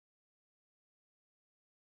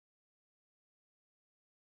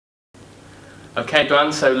Okay,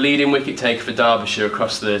 Duanne, so leading wicket taker for Derbyshire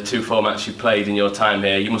across the 2 formats you played in your time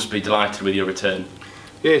here, you must be delighted with your return.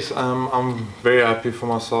 Yes, I'm very happy for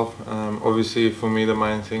myself. Obviously for me the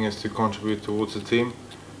main thing is to contribute towards the team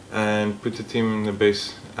and put the team in the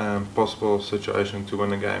best possible situation to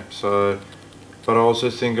win a game. But I also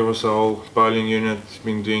think it was the whole bowling unit has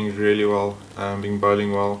been doing really well, been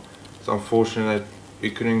bowling well. It's unfortunate that we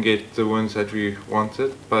couldn't get the wins that we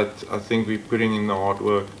wanted, but I think we're putting in the hard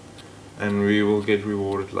work and we will get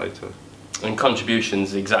rewarded later. And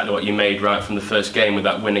contributions, exactly what you made right from the first game with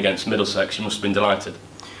that win against Middlesex, you must have been delighted.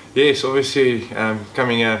 Yes, obviously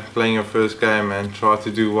coming here, playing your first game and try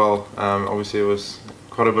to do well, obviously it was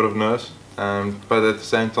quite a bit of nerves, but at the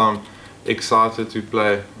same time excited to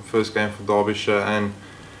play first game for Derbyshire and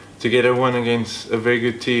to get a win against a very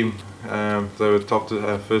good team. They were top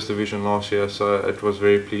first division last year, so it was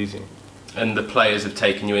very pleasing. And the players have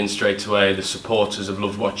taken you in straight away, the supporters have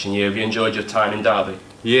loved watching you. Have you enjoyed your time in Derby?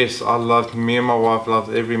 Yes, me and my wife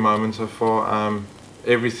loved every moment so far.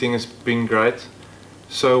 Everything has been great.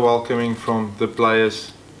 So welcoming from the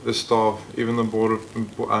players, the staff, even the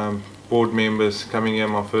board members coming here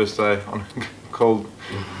my first day on a cold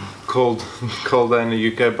day in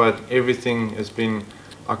the UK, but everything has been,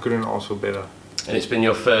 I couldn't ask for better. And it's been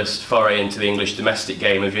your first foray into the English domestic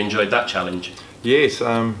game. Have you enjoyed that challenge? Yes,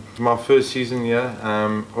 my first season here,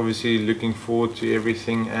 obviously looking forward to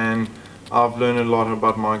everything, and I've learned a lot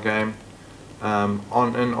about my game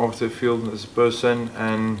on and off the field as a person,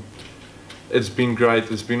 and it's been great.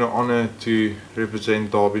 It's been an honour to represent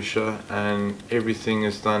Derbyshire, and everything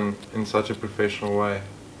is done in such a professional way.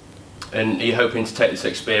 And are you hoping to take this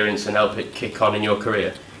experience and help it kick on in your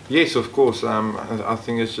career? Yes, of course. I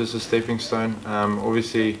think it's just a stepping stone.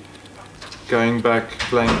 Obviously going back,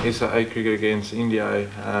 playing SAA cricket against India,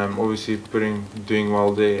 obviously doing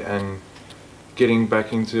well there, and getting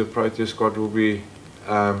back into the Protea squad will be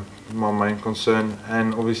my main concern,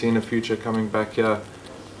 and obviously in the future coming back here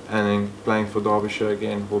and then playing for Derbyshire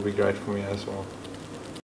again will be great for me as well.